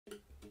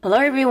Hello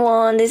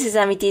everyone, this is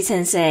Amity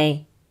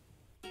Sensei.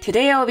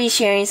 Today I'll be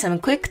sharing some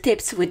quick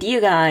tips with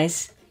you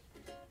guys.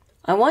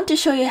 I want to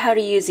show you how to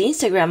use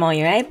Instagram on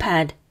your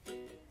iPad.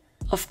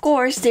 Of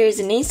course, there is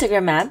an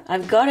Instagram app.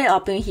 I've got it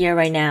open here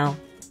right now.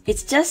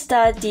 It's just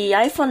that the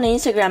iPhone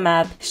Instagram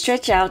app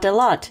stretched out a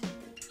lot.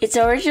 It's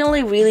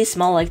originally really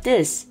small like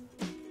this.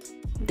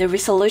 The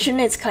resolution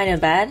is kind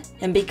of bad,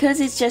 and because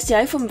it's just the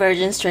iPhone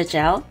version stretched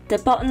out, the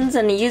buttons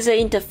and the user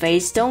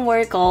interface don't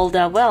work all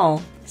that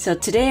well. So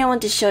today I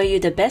want to show you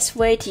the best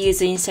way to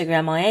use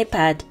Instagram on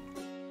iPad.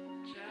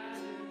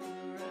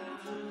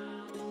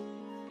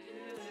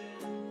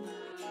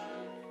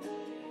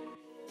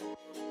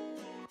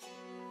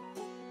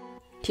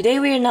 Today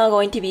we are not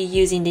going to be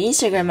using the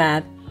Instagram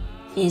app.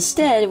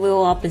 Instead, we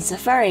will open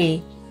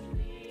Safari.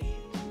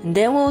 And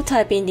then we'll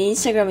type in the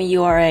Instagram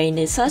URL in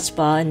the search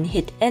bar and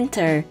hit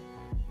enter.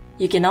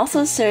 You can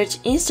also search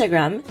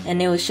Instagram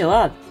and it will show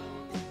up.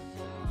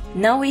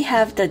 Now we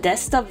have the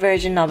desktop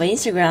version of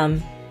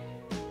Instagram.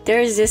 There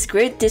is this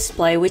grid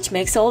display which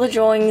makes all the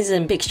drawings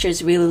and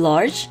pictures really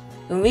large,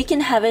 and we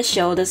can have it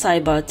show the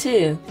sidebar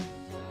too.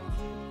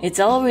 It's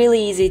all really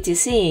easy to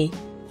see.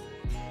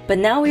 But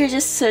now we're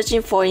just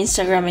searching for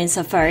Instagram in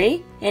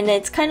Safari, and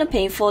it's kind of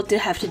painful to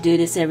have to do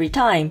this every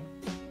time.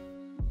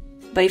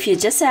 But if you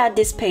just add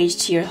this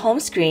page to your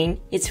home screen,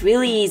 it's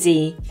really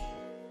easy.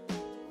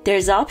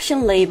 There's the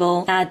option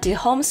label Add to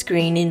Home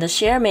Screen in the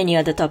Share menu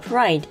at the top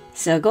right,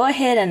 so go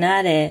ahead and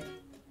add it.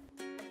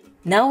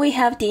 Now we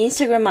have the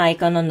Instagram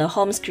icon on the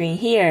home screen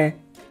here.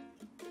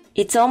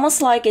 It's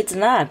almost like it's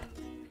an app.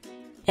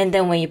 And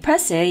then when you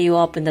press it, you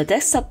open the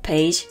desktop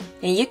page,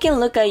 and you can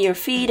look at your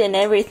feed and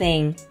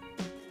everything.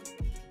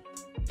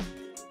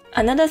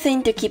 Another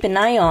thing to keep an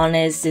eye on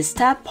is this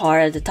tab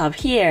part at the top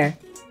here.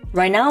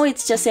 Right now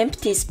it's just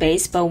empty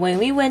space, but when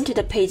we went to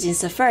the page in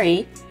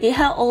Safari, it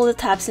had all the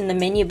tabs in the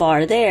menu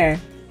bar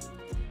there.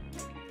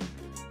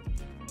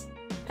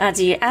 As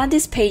you add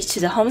this page to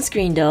the home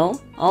screen though,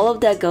 all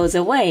of that goes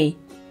away.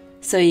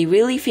 So it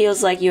really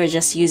feels like you're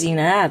just using an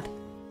app.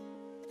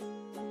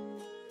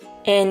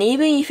 And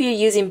even if you're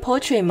using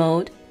portrait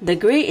mode, the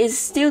grid is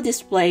still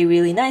displayed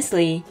really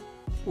nicely.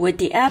 With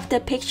the app,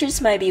 the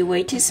pictures might be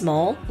way too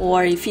small,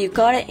 or if you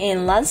got it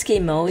in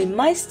landscape mode, it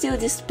might still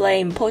display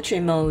in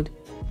portrait mode.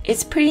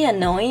 It's pretty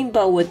annoying,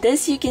 but with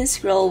this you can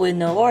scroll with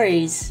no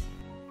worries.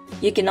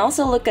 You can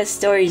also look at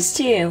stories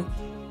too.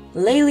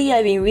 Lately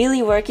I've been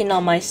really working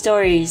on my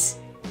stories.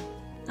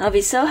 I'll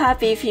be so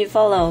happy if you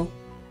follow.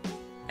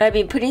 I've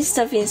been putting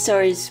stuff in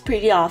stories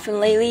pretty often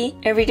lately.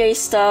 Everyday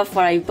stuff,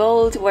 what I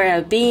bought, where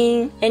I've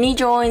been, any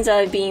drawings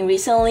I've been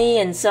recently,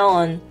 and so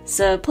on.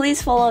 So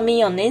please follow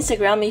me on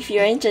Instagram if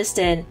you're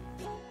interested.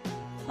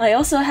 I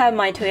also have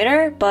my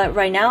Twitter, but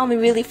right now I'm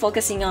really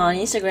focusing on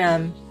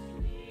Instagram.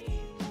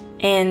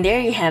 And there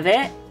you have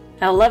it.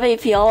 I'd love it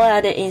if you all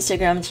added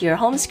Instagram to your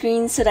home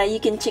screen so that you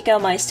can check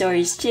out my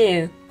stories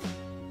too.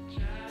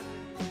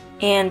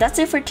 And that's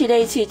it for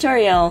today's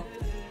tutorial.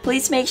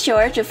 Please make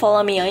sure to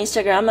follow me on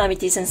Instagram,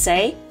 Amity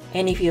Sensei.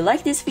 And if you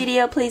like this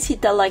video, please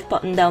hit that like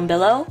button down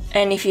below.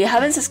 And if you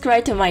haven't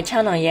subscribed to my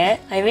channel yet,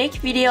 I make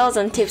videos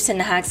on tips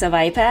and hacks of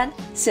iPad,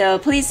 so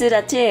please do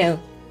that too.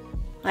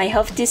 I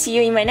hope to see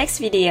you in my next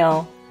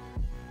video.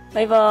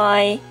 Bye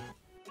bye!